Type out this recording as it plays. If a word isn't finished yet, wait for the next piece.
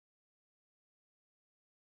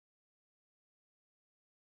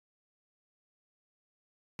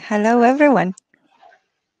Hello, everyone.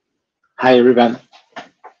 Hi, everyone.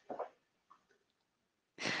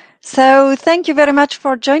 So thank you very much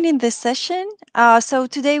for joining this session. So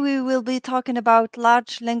today we will be talking about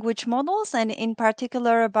large language models and in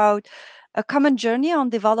particular about a common journey on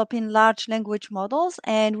developing large language models.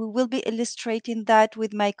 And we will be illustrating that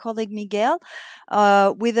with my colleague Miguel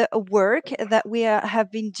with a work that we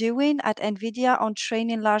have been doing at NVIDIA on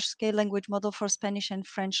training large scale language model for Spanish and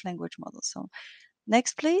French language models. So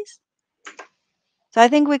next, please. So I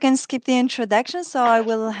think we can skip the introduction. So I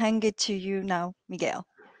will hang it to you now, Miguel.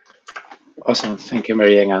 Awesome. Thank you,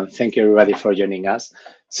 Meriem, and thank you, everybody, for joining us.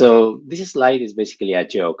 So this slide is basically a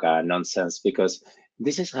joke, nonsense, because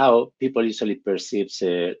this is how people usually perceive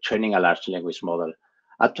training a large language model.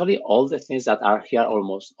 Actually, all the things that are here,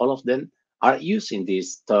 almost all of them, are used in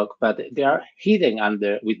this talk, but they are hidden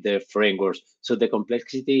under with the frameworks, so the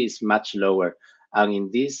complexity is much lower. And in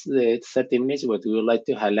these 30 minutes, what we would like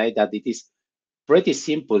to highlight that it is pretty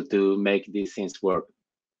simple to make these things work.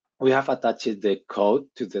 We have attached the code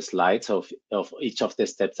to the slides of each of the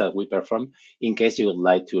steps that we perform in case you would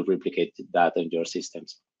like to replicate that on your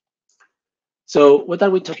systems. So what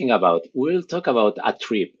are we talking about? We'll talk about a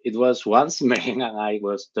trip. It was once Meriem and I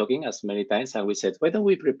was talking as many times, and we said, why don't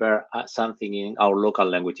we prepare something in our local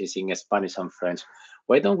languages, in Spanish and French?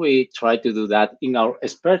 Why don't we try to do that in our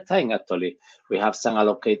spare time, actually? We have some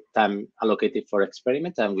time allocated for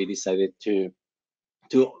experiment, and we decided to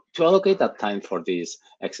allocate that time for this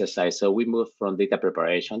exercise. So we moved from data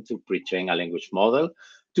preparation to pre-train a language model,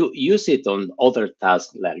 to use it on other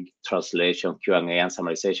tasks like translation, Q&A, and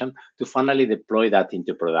summarization, to finally deploy that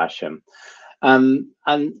into production. And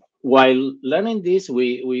while learning this,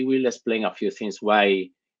 we will explain a few things why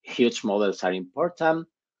huge models are important,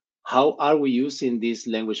 how are we using this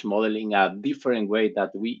language model in a different way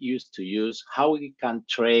that we used to use, how we can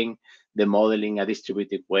train the model in a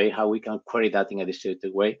distributed way, how we can query that in a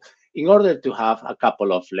distributed way, in order to have a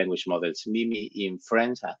couple of language models, Mimi in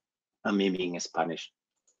French and Mimi in Spanish.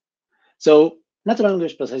 So natural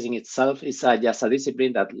language processing itself is just a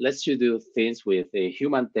discipline that lets you do things with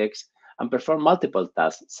human text and perform multiple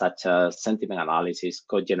tasks, such as sentiment analysis,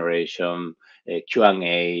 code generation,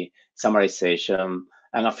 Q&A, summarization,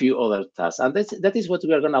 and a few other tasks. And that is what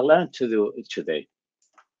we are going to learn to do today.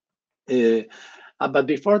 But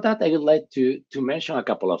before that, I would like to mention a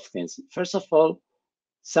couple of things. First of all,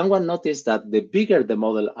 someone noticed that the bigger the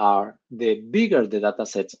model are, the bigger the data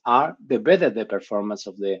sets are, the better the performance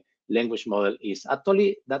of the language model is.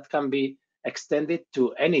 Actually, that can be extended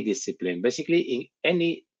to any discipline. Basically, in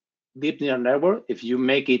any deep neural network, if you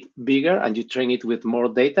make it bigger and you train it with more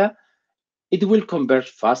data, it will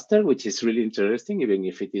converge faster, which is really interesting, even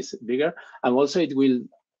if it is bigger. And also, it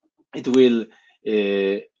will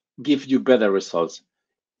give you better results.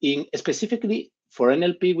 Specifically for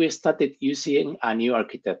NLP, we started using a new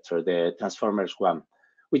architecture, the Transformers one,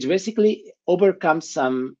 which basically overcomes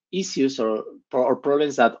some issues or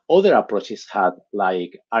problems that other approaches had,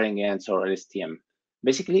 like RNNs or LSTM.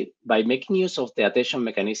 Basically, by making use of the attention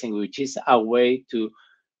mechanism, which is a way to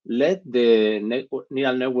let the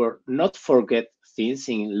neural network not forget things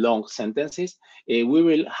in long sentences, we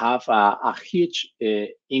will have a huge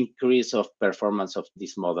increase of performance of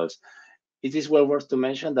these models. It is well worth to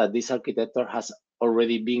mention that this architecture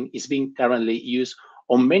is being currently used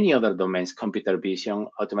on many other domains: computer vision,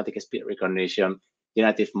 automatic speech recognition,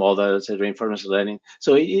 generative models, reinforcement learning.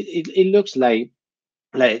 So it looks like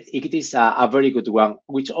it is a very good one,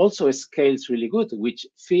 which also scales really good, which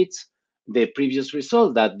fits the previous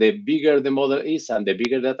result that the bigger the model is and the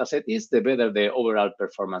bigger data set is, the better the overall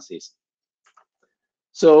performance is.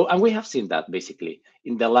 So, and we have seen that basically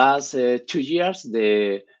in the last 2 years,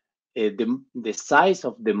 the size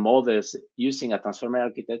of the models using a transformer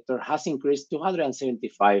architecture has increased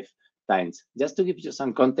 275 times. Just to give you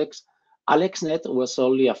some context, AlexNet was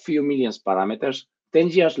only a few million parameters. 10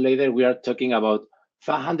 years later, we are talking about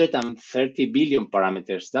 530 billion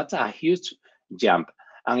parameters. That's a huge jump.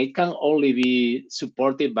 And it can only be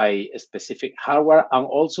supported by a specific hardware and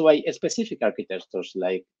also by specific architectures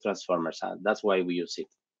like transformers. And that's why we use it.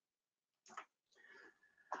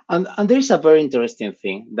 And there's a very interesting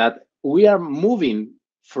thing that we are moving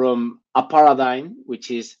from a paradigm,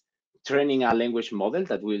 which is training a language model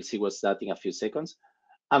that we'll see what's that in a few seconds,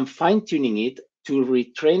 and fine-tuning it to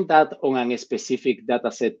retrain that on a specific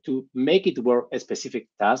data set to make it work a specific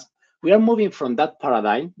task. We are moving from that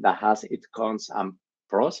paradigm that has its cons and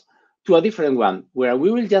pros to a different one, where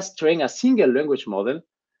we will just train a single language model,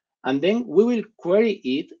 and then we will query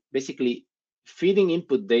it, basically feeding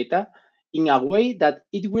input data in a way that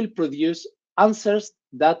it will produce answers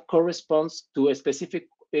that corresponds to a specific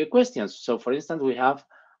questions. So for instance, we have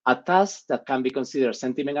a task that can be considered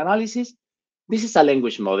sentiment analysis. This is a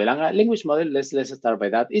language model, and a language model, let's start by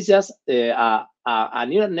that. It's just a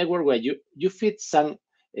neural network where you feed some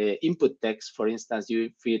input text. For instance,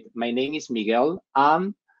 you feed, my name is Miguel,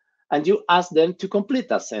 and you ask them to complete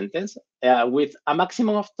that sentence with a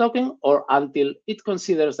maximum of token or until it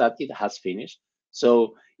considers that it has finished.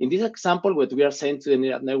 So in this example, what we are saying to the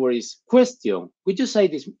neural network is, question, would you say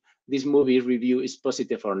this movie review is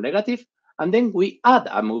positive or negative? And then we add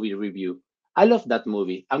a movie review. I love that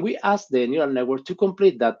movie. And we ask the neural network to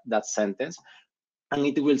complete that sentence, and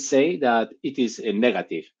it will say that it is a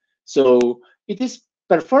negative. So it is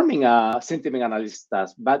performing a sentiment analysis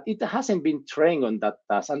task, but it hasn't been trained on that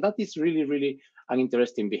task. And that is really, really an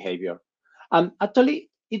interesting behavior. And actually,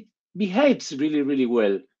 it behaves really, really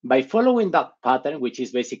well by following that pattern, which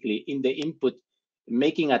is basically in the input,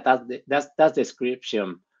 making a task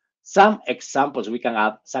description. Some examples, we can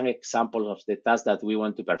add some examples of the task that we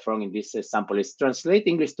want to perform in this example is translate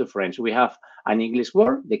English to French. We have an English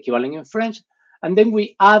word, the equivalent in French, and then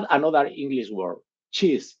we add another English word,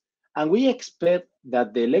 cheese. And we expect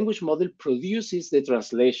that the language model produces the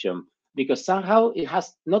translation because somehow it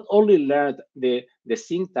has not only learned the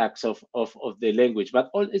syntax of the language,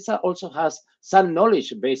 but it also has some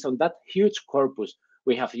knowledge based on that huge corpus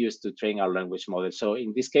we have used to train our language model. So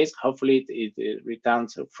in this case, hopefully it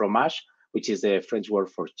returns fromage, which is the French word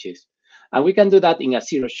for cheese. And we can do that in a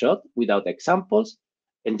zero shot without examples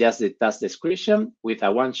and just the task description with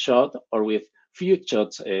a one shot or with few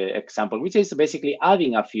shots example, which is basically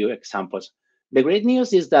adding a few examples. The great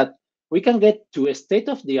news is that we can get to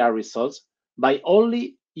state-of-the-art results by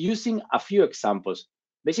only using a few examples.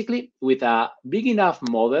 Basically, with a big enough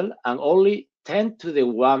model and only 10 to the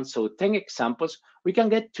 1, so 10 examples, we can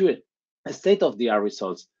get to state-of-the-art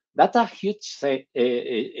results. That's a huge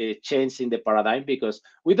change in the paradigm because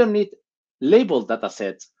we don't need labeled data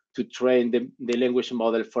sets to train the language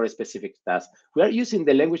model for a specific task. We are using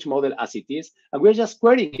the language model as it is, and we're just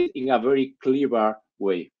querying it in a very clever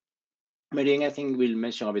way. Meriem, I think we'll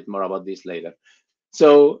mention a bit more about this later.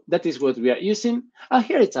 So that is what we are using. And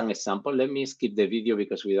here it's an example. Let me skip the video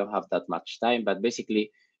because we don't have that much time. But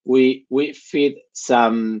basically, we feed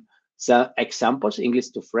some examples, English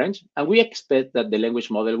to French, and we expect that the language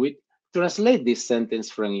model will translate this sentence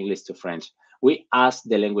from English to French. We ask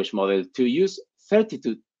the language model to use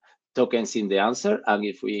 32 tokens in the answer. And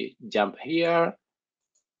if we jump here,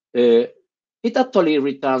 it actually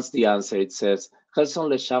returns the answer. It says, well,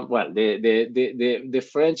 the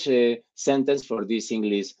French sentence for this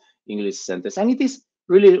English sentence. And it is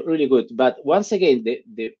really, really good. But once again,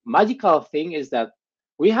 the magical thing is that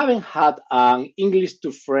we haven't had an English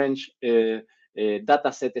to French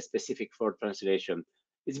data set specific for translation.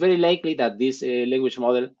 It's very likely that this language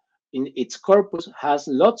model in its corpus has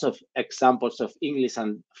lots of examples of English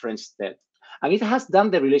and French text. And it has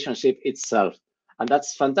done the relationship itself. And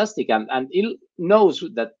that's fantastic. And it knows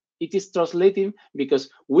that it is translating because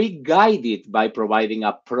we guide it by providing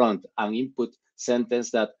a prompt and input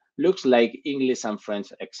sentence that looks like English and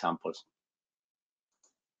French examples.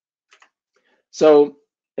 So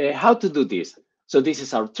how to do this? So this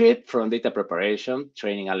is our trip from data preparation,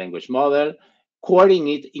 training a language model, querying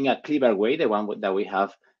it in a clever way, the one that we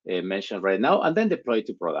have mentioned right now, and then deploy it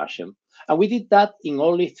to production. And we did that in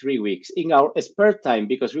only 3 weeks in our spare time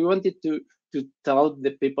because we wanted to tell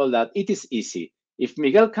the people that it is easy. If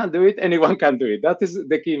Miguel can do it, anyone can do it. That is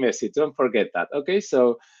the key message. Don't forget that. Okay,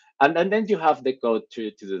 so and then you have the code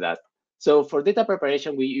to do that. So for data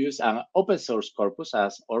preparation, we use an open source corpus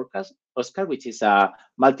as OSCAR, which is a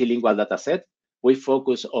multilingual data set. We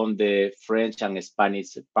focus on the French and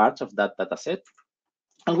Spanish parts of that data set.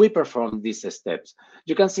 And we perform these steps.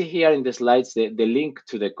 You can see here in the slides the link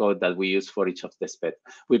to the code that we use for each of the steps.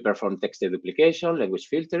 We perform text deduplication, language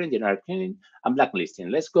filtering, generic cleaning, and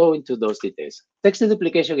blacklisting. Let's go into those details. Text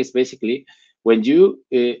deduplication is basically when you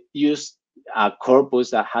use a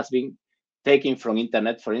corpus that has been taken from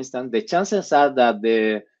internet, for instance, the chances are that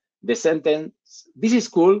the sentence, this is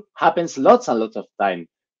cool, happens lots and lots of time.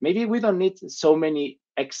 Maybe we don't need so many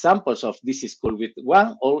examples of this is cool with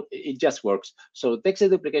one, or it just works. So text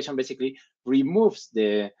deduplication basically removes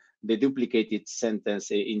the duplicated sentence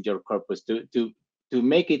in your corpus to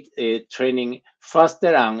make it training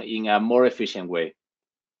faster and in a more efficient way.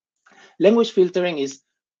 Language filtering is,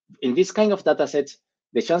 in this kind of data sets,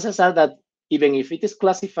 the chances are that even if it is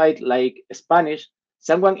classified like Spanish,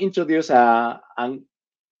 someone introduced an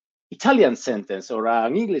Italian sentence or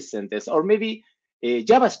an English sentence, or maybe a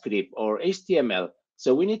JavaScript or HTML.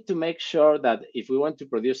 So we need to make sure that if we want to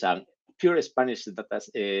produce a pure Spanish data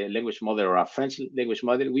language model or a French language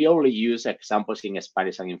model, we only use examples in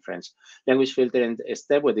Spanish and in French. Language filtering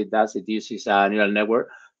step, what it does, it uses a neural network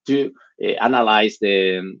to analyze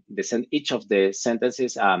each of the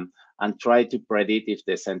sentences and try to predict if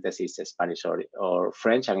the sentence is Spanish or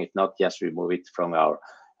French, and if not, just remove it from our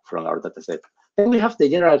data set. Then we have the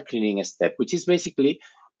general cleaning step, which is basically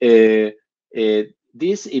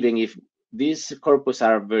this, even if these corpus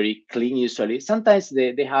are very clean usually, sometimes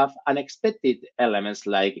they have unexpected elements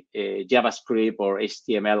like JavaScript or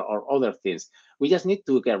HTML or other things. We just need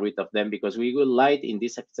to get rid of them because we would like in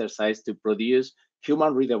this exercise to produce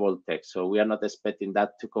human readable text. So we are not expecting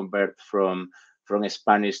that to convert from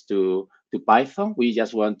Spanish to Python. We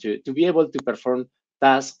just want to be able to perform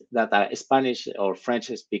tasks that a Spanish or French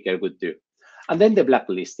speaker would do. And then the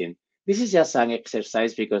blacklisting. This is just an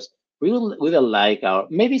exercise because we don't like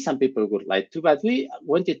maybe some people would like to, but we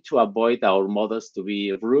wanted to avoid our models to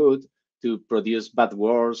be rude, to produce bad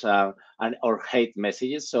words or hate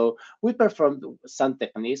messages. So we performed some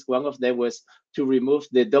techniques. One of them was to remove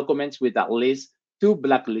the documents with at least 2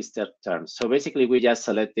 blacklisted terms. So basically, we just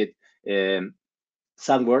selected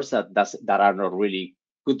some words that are not really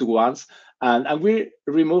good ones, and we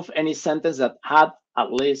remove any sentence that had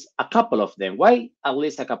at least a couple of them. Why at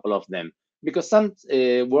least a couple of them? Because some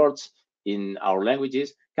words in our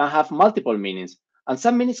languages can have multiple meanings, and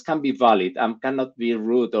some meanings can be valid and cannot be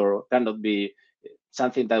rude or cannot be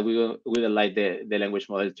something that we wouldn't like the language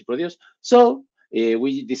model to produce. So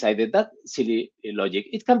we decided that silly logic.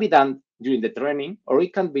 It can be done during the training, or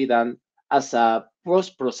it can be done as a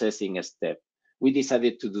post-processing step. We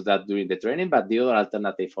decided to do that during the training, but the other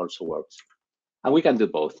alternative also works. And we can do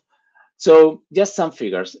both. So just some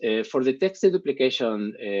figures. For the text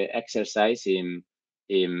deduplication exercise in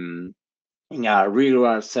a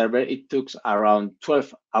real server, it took around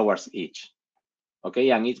 12 hours each.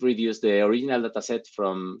 Okay, and it reduced the original dataset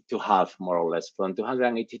to half, more or less, from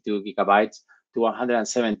 282 gigabytes to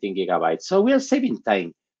 117 gigabytes. So we are saving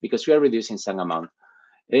time because we are reducing some amount.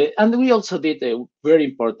 And we also did a very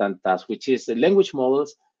important task, which is the language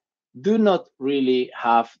models do not really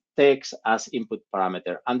have text as input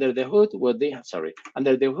parameter. Under the hood, what they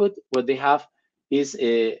have is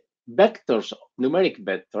vectors, numeric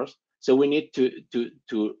vectors. So we need to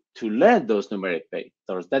learn those numeric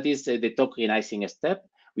vectors. That is the tokenizing step.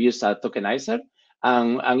 We use a tokenizer,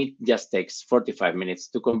 and it just takes 45 minutes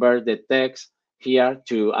to convert the text here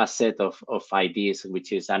to a set of IDs,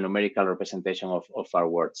 which is a numerical representation of our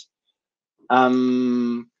words.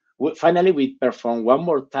 Finally, we perform one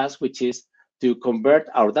more task, which is to convert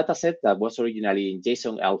our dataset that was originally in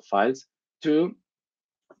JSON-L files to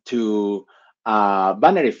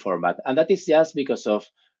binary format. And that is just because of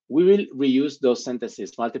we will reuse those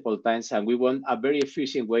sentences multiple times, and we want a very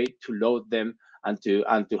efficient way to load them and to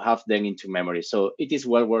have them into memory. So it is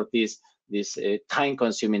well worth this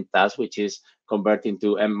time-consuming task, which is converting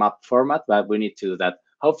to mmap format, but we need to do that.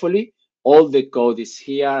 Hopefully, all the code is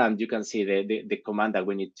here, and you can see the command that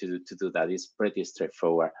we need to do that. It's pretty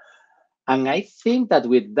straightforward. And I think that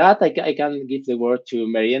with that, I can give the word to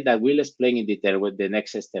Meriem that will explain in detail what the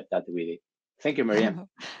next step that we did. Thank you, Meriem.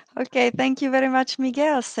 Okay, thank you very much,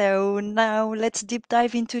 Miguel. So now let's deep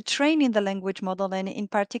dive into training the language model, and in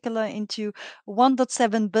particular into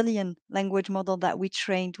 1.7 billion language model that we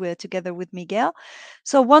trained with together with Miguel.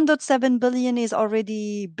 So 1.7 billion is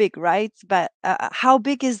already big, right? But how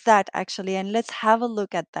big is that actually? And let's have a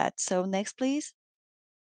look at that. So next, please.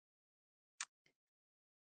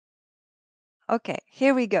 Okay,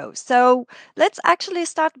 here we go. So let's actually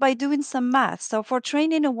start by doing some math. So for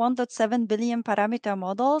training a 1.7 billion parameter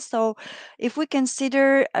model, so if we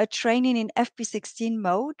consider a training in FP16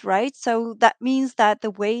 mode, right? So that means that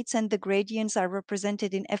the weights and the gradients are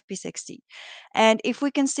represented in FP16. And if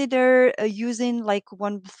we consider using like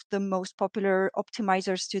one of the most popular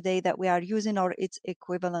optimizers today that we are using, or its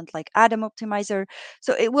equivalent like Adam optimizer,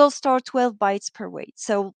 so it will store 12 bytes per weight.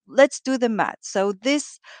 So let's do the math. So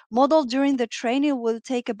this model during the training will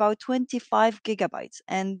take about 25 gigabytes.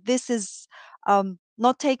 And this is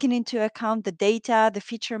not taking into account the data, the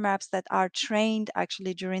feature maps that are trained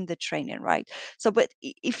actually during the training, right? So, but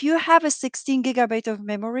if you have a 16 gigabyte of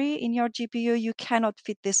memory in your GPU, you cannot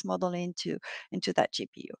fit this model into that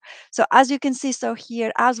GPU. So as you can see, so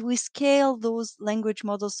here, as we scale those language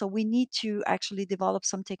models, so we need to actually develop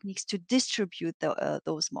some techniques to distribute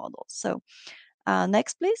those models. So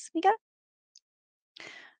next, please, Miguel.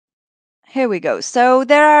 Here we go. So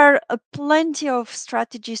there are plenty of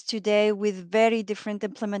strategies today with very different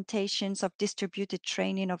implementations of distributed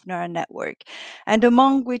training of neural network, and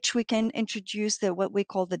among which we can introduce the what we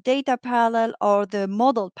call the data parallel or the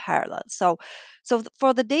model parallel. So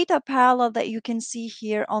for the data parallel that you can see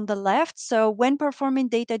here on the left, so when performing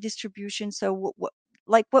data distribution, so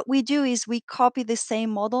like what we do is we copy the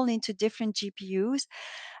same model into different GPUs,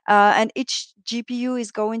 and each GPU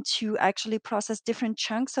is going to actually process different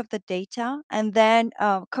chunks of the data and then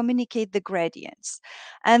communicate the gradients.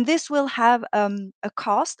 And this will have a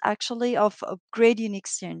cost actually of gradient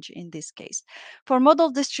exchange in this case. For model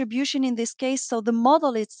distribution in this case, so the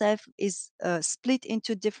model itself is split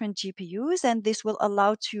into different GPUs, and this will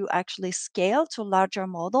allow to actually scale to larger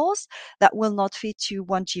models that will not fit to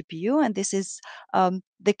one GPU. And this is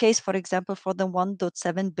the case, for example, for the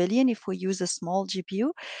 1.7 billion if we use a small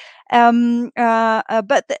GPU.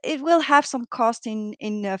 But it will have some cost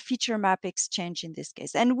in feature map exchange in this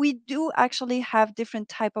case. And we do actually have different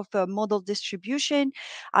type of model distribution.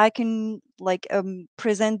 I can like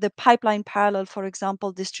present the pipeline parallel, for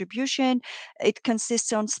example, distribution. It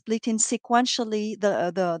consists on splitting sequentially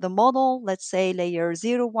the model, let's say layer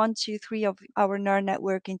 0, 1, 2, 3 of our neural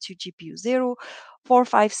network into GPU 0, 4,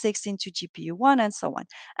 5, 6 into GPU 1, and so on.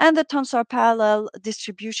 And the tensor parallel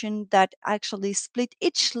distribution that actually split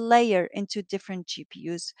each layer into different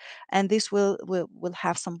GPUs. And this will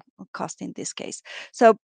have some cost in this case.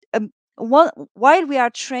 So while we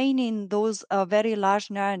are training those very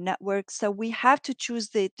large neural networks, so we have to choose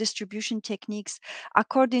the distribution techniques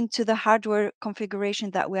according to the hardware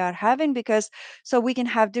configuration that we are having, because so we can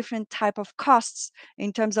have different type of costs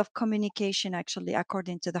in terms of communication actually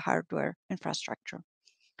according to the hardware infrastructure.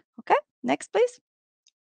 Okay, next please.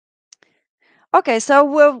 Okay, so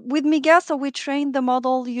with Miguel, so we trained the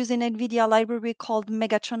model using NVIDIA library called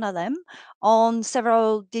Megatron LM on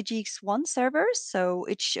several DGX1 servers. So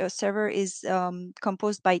each server is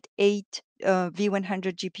composed by 8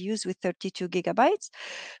 V100 GPUs with 32 gigabytes.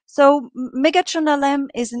 So Megatron LM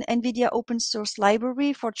is an NVIDIA open source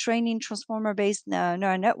library for training transformer-based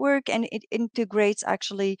neural network, and it integrates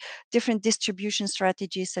actually different distribution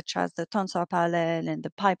strategies such as the tensor parallel and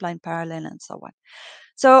the pipeline parallel and so on.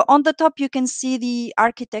 So on the top, you can see the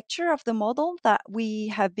architecture of the model that we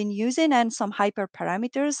have been using and some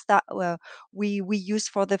hyperparameters that we use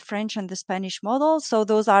for the French and the Spanish model. So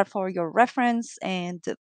those are for your reference, and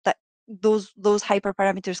that those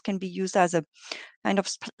hyperparameters can be used as a kind of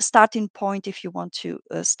starting point if you want to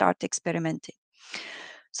start experimenting.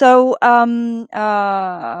 So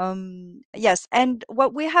yes, and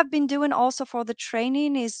what we have been doing also for the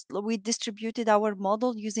training is we distributed our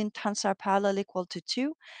model using tensor parallel equal to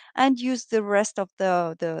 2, and use the rest of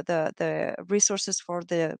the resources for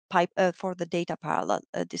the for the data parallel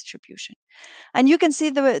distribution. And you can see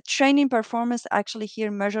the training performance actually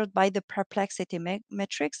here measured by the perplexity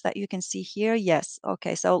metrics that you can see here. Yes,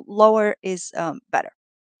 okay, so lower is better.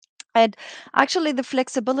 And actually, the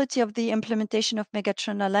flexibility of the implementation of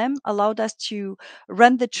Megatron LM allowed us to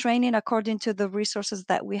run the training according to the resources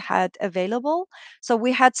that we had available. So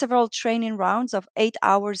we had several training rounds of 8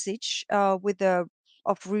 hours each with the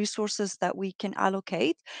of resources that we can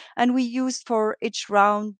allocate, and we used for each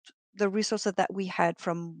round the resources that we had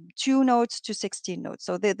from 2 nodes to 16 nodes.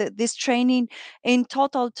 So this training in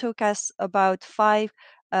total took us about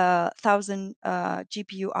 5,000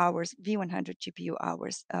 GPU hours, V100 GPU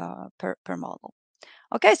hours per model.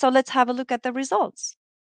 Okay, so let's have a look at the results.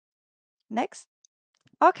 Next.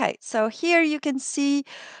 Okay, so here you can see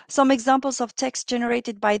some examples of text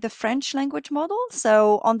generated by the French language model.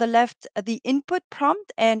 So on the left, the input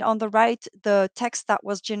prompt, and on the right, the text that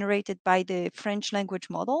was generated by the French language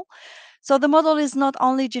model. So the model is not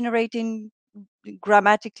only generating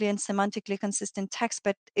grammatically and semantically consistent text,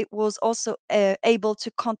 but it was also able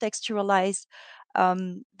to contextualize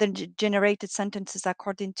the generated sentences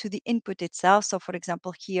according to the input itself. So, for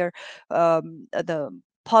example, here, the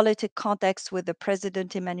politic context with the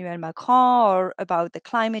President Emmanuel Macron, or about the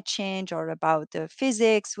climate change, or about the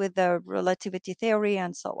physics with the relativity theory,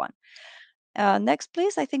 and so on. Next,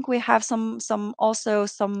 please. I think we have some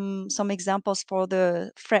examples for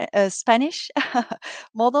the Spanish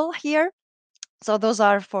model here. So those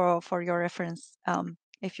are for your reference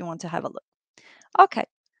if you want to have a look. Okay,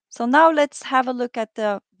 so now let's have a look at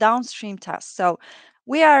the downstream tasks. So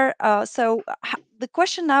we are the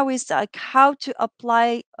question now is like how to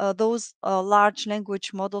apply those large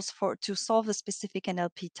language models for to solve a specific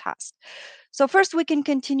NLP task. So first, we can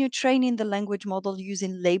continue training the language model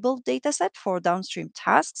using labeled dataset for downstream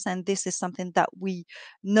tasks. And this is something that we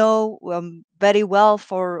know very well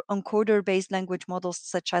for encoder-based language models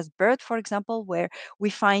such as BERT, for example, where we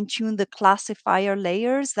fine-tune the classifier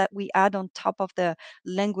layers that we add on top of the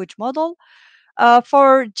language model.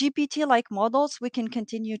 For GPT-like models, we can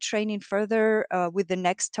continue training further with the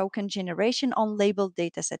next token generation on labeled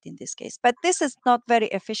dataset in this case. But this is not very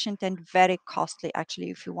efficient and very costly, actually,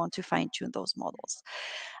 if you want to fine-tune those models.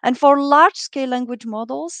 And for large-scale language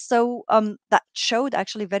models, so that showed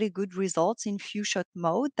actually very good results in few-shot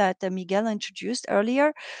mode that Miguel introduced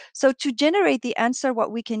earlier. So to generate the answer,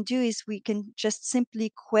 what we can do is we can just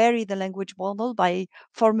simply query the language model by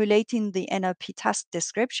formulating the NLP task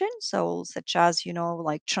description. So such as,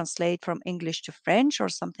 like translate from English to French or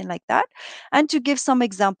something like that. And to give some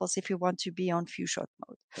examples if you want to be on few-shot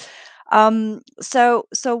mode. So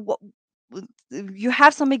what you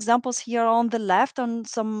have some examples here on the left on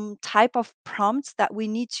some type of prompts that we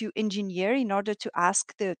need to engineer in order to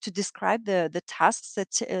ask to describe the tasks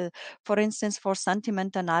that for instance, for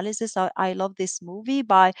sentiment analysis, I love this movie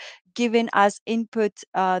by giving as input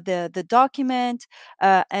the document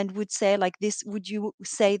and would say like this, would you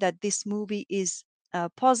say that this movie is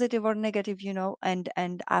positive or negative,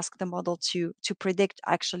 and ask the model to predict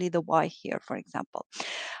actually the why here, for example.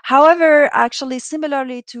 However, actually,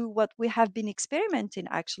 similarly to what we have been experimenting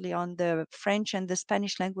actually on the French and the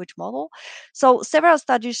Spanish language model, so several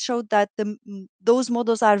studies showed that those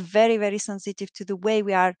models are very, very sensitive to the way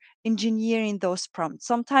we are engineering those prompts.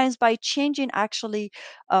 Sometimes by changing actually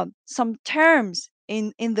some terms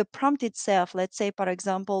in the prompt itself, let's say, for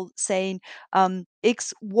example, saying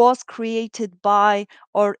X was created by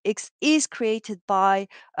or X is created by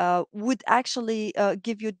would actually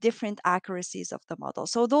give you different accuracies of the model.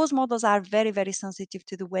 So those models are very, very sensitive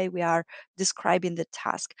to the way we are describing the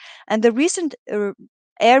task. And the recent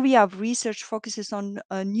area of research focuses on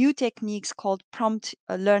new techniques called prompt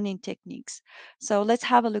learning techniques. So let's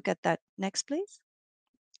have a look at that. Next, please.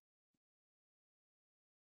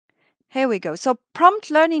 Here we go. So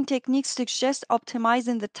prompt learning techniques suggest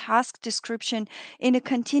optimizing the task description in a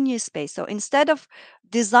continuous space. So instead of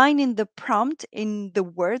designing the prompt in the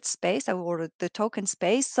word space or the token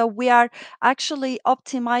space, so we are actually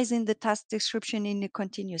optimizing the task description in a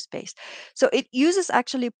continuous space. So it uses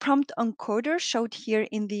actually prompt encoder showed here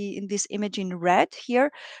in this image in red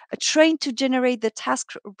here, trained to generate the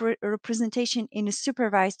task representation in a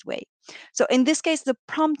supervised way. So in this case, the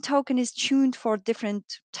prompt token is tuned for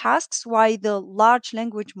different tasks, while the large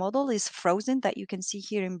language model is frozen that you can see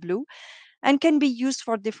here in blue and can be used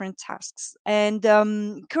for different tasks. And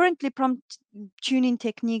currently, prompt tuning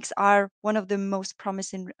techniques are one of the most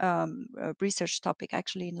promising research topic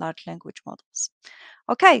actually in large language models.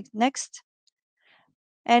 Okay, next.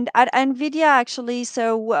 And at NVIDIA, actually,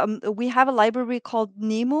 so we have a library called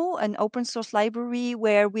NEMO, an open source library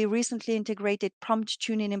where we recently integrated prompt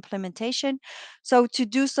tuning implementation. So to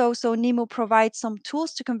do so, NEMO provides some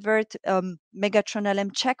tools to convert Megatron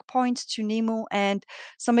LM checkpoints to NEMO and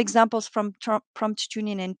some examples from prompt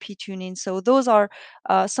tuning and p-tuning. So those are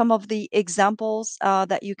some of the examples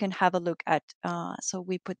that you can have a look at. So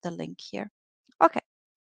we put the link here. Okay,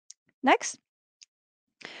 next.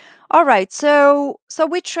 All right, so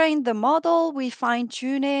we train the model, we fine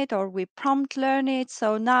tune it, or we prompt learn it.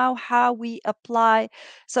 So now how we apply,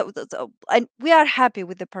 and we are happy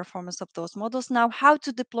with the performance of those models. Now how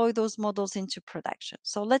to deploy those models into production.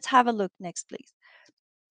 So let's have a look next, please.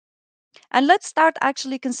 And let's start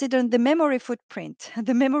actually considering the memory footprint,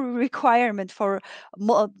 the memory requirement for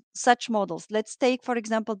such models. Let's take, for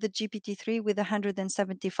example, the GPT-3 with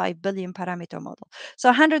 175 billion parameter model. So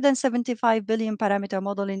 175 billion parameter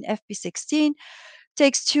model in FP16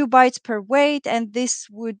 takes 2 bytes per weight, and this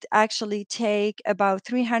would actually take about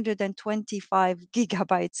 325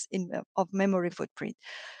 gigabytes of memory footprint.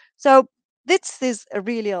 So this is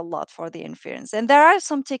really a lot for the inference. And there are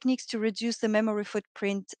some techniques to reduce the memory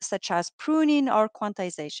footprint, such as pruning or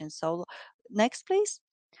quantization. So next, please.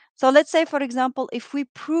 So let's say, for example, if we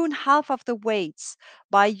prune half of the weights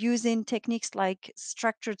by using techniques like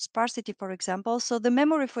structured sparsity, for example, so the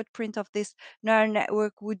memory footprint of this neural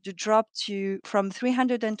network would drop to from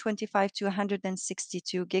 325 to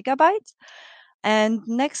 162 gigabytes. And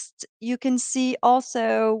next, you can see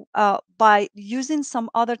also by using some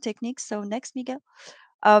other techniques. So next, Miguel,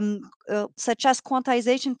 such as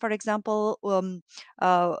quantization, for example,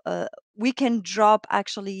 we can drop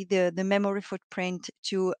actually the memory footprint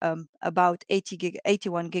to about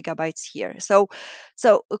 81 gigabytes here. So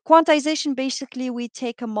quantization, basically we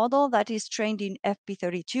take a model that is trained in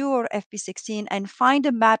FP32 or FP16 and find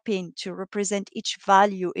a mapping to represent each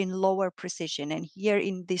value in lower precision, and here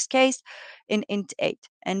in this case in int8.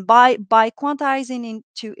 And by quantizing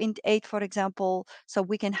into int8, for example, so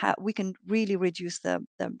we can really reduce the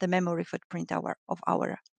memory footprint of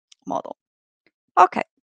our model. Okay,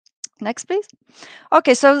 next please.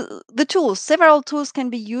 Okay, so the tools, several tools can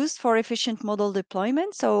be used for efficient model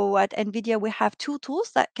deployment. So at NVIDIA, we have two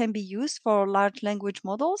tools that can be used for large language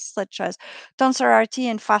models, such as TensorRT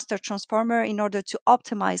and Faster Transformer, in order to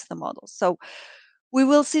optimize the models. So we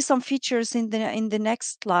will see some features in the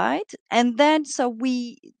next slide, and then so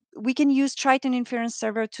we can use Triton Inference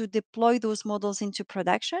Server to deploy those models into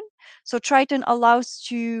production. So Triton allows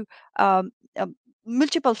to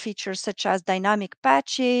multiple features such as dynamic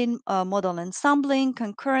patching, model ensembling,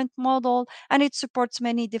 concurrent model, and it supports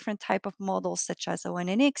many different type of models such as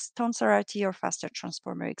ONNX, TensorRT, or Faster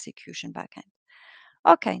Transformer execution backend.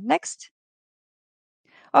 Okay, next.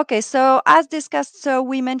 Okay, so as discussed, so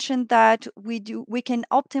we mentioned that we can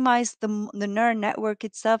optimize the neural network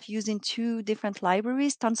itself using two different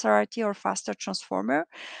libraries, TensorRT or Faster Transformer.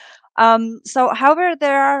 So, however,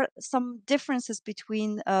 there are some differences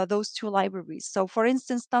between those two libraries. So, for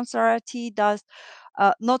instance, TensorRT does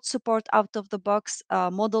not support out-of-the-box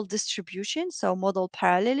model distribution, so model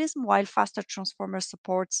parallelism, while Faster Transformer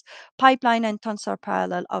supports pipeline and tensor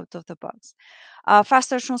parallel out of the box.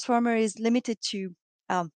 Faster Transformer is limited to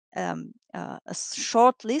a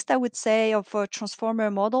short list, I would say, of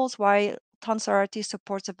transformer models, while TensorRT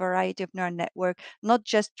supports a variety of neural network, not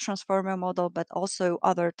just transformer model, but also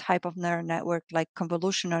other type of neural network like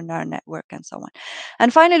convolutional neural network and so on.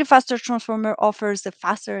 And finally, Faster Transformer offers a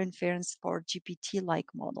faster inference for GPT-like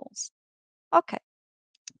models. Okay,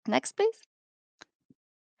 next, please.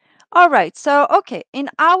 All right. So, okay, in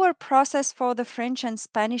our process for the French and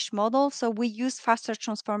Spanish model, so we use Faster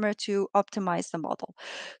Transformer to optimize the model.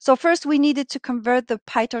 So first, we needed to convert the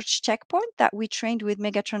PyTorch checkpoint that we trained with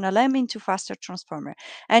Megatron LM into Faster Transformer.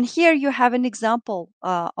 And here you have an example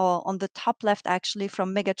on the top left, actually,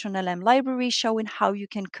 from Megatron LM library showing how you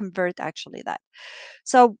can convert actually that.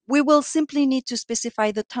 So we will simply need to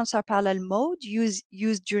specify the tensor parallel mode used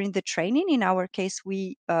during the training. In our case,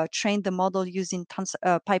 we trained the model using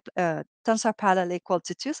tensor parallel equal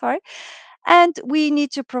to 2, sorry. And we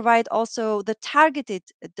need to provide also the targeted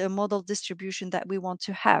the model distribution that we want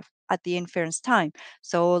to have at the inference time.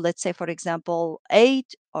 So let's say, for example,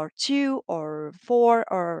 8 or 2 or 4,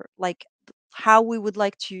 or like how we would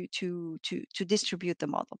like to distribute the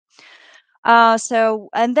model. So,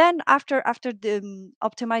 and then after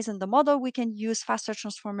optimizing the model, we can use Faster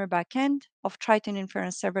Transformer backend of Triton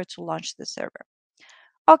Inference Server to launch the server.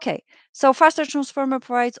 Okay, so Faster Transformer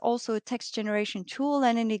provides also a text generation tool,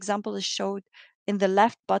 and an example is showed in the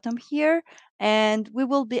left bottom here, and we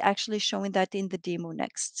will be actually showing that in the demo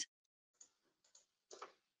next.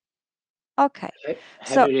 Okay, Hi,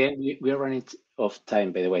 so Meriem. We are running of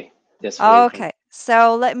time, by the way, just for info.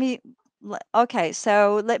 okay,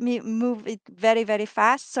 so let me move it very, very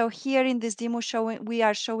fast. So here in this demo showing, we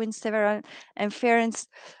are showing several inference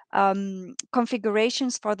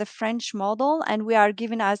configurations for the French model, and we are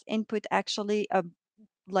given as input actually a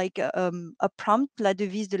prompt, la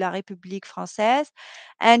devise de la République française,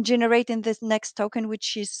 and generating this next token,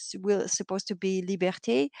 which is supposed to be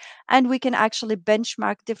liberté. And we can actually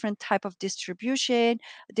benchmark different type of distribution,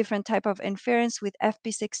 different type of inference with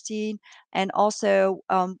FP16, and also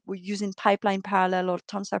we're using pipeline parallel or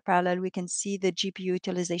tensor parallel. We can see the GPU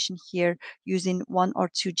utilization here using 1 or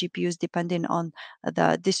 2 GPUs depending on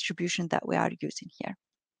the distribution that we are using here.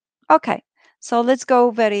 Okay, so let's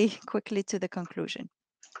go very quickly to the conclusion.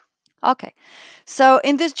 Okay, so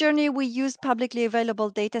in this journey, we used publicly available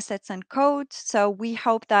data sets and code. So we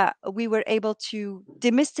hope that we were able to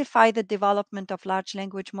demystify the development of large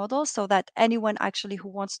language models so that anyone actually who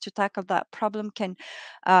wants to tackle that problem can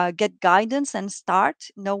get guidance and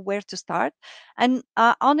know where to start. And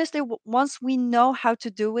honestly, once we know how to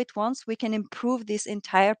do it, once we can improve this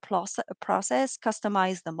entire process,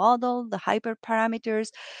 customize the model, the hyperparameters,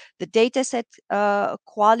 the data set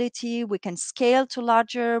quality, we can scale to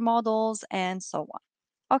larger models, and so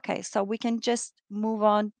on. Okay, so we can just move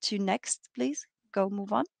on to next, please. Go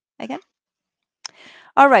move on again.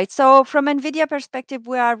 All right. So from NVIDIA perspective,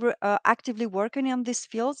 we are actively working on this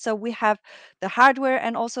field. So we have the hardware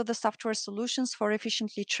and also the software solutions for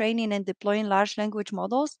efficiently training and deploying large language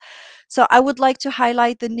models. So I would like to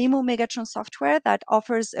highlight the NEMO Megatron software that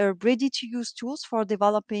offers ready-to-use tools for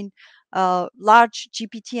developing large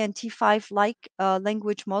GPT and T5-like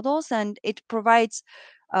language models, and it provides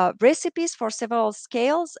recipes for several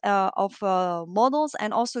scales of models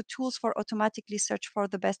and also tools for automatically search for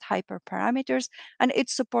the best hyperparameters, and it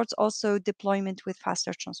supports also deployment with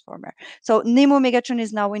faster transformer. So Nemo Megatron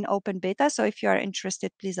is now in open beta, so if you are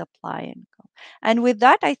interested, please apply and go. And with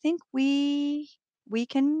that, I think we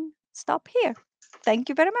can stop here. Thank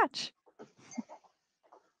you very much.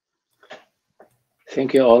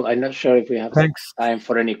 Thank you all. I'm not sure if we have Thanks. time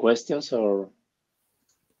for any questions or.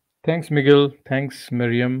 Thanks, Miguel. Thanks,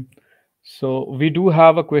 Meriem. So we do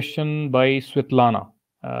have a question by Svetlana,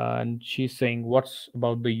 and she's saying, "What's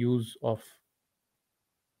about the use of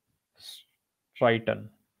Triton?"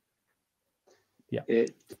 Yeah.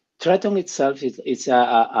 Triton itself is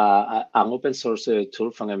an open source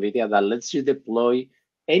tool from NVIDIA that lets you deploy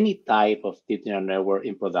any type of deep neural network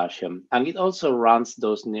in production. And it also runs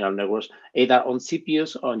those neural networks either on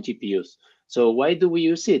CPUs or on GPUs. So why do we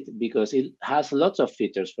use it? Because it has lots of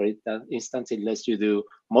features. For instance, it lets you do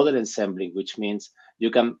model assembling, which means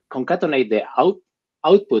you can concatenate the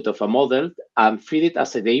output of a model and feed it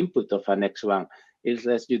as the input of a next one. It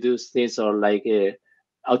lets you do things or like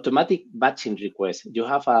automatic batching request. You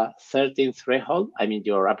have a certain threshold. I mean,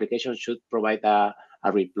 your application should provide a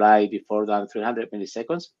reply before than 300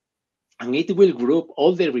 milliseconds, and it will group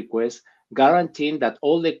all the requests, guaranteeing that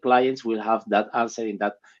all the clients will have that answer in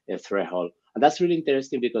that threshold. And that's really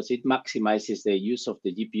interesting because it maximizes the use of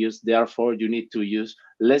the GPUs. Therefore, you need to use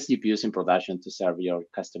less GPUs in production to serve your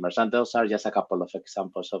customers. And those are just a couple of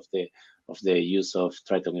examples of the use of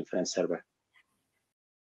Triton Inference Server.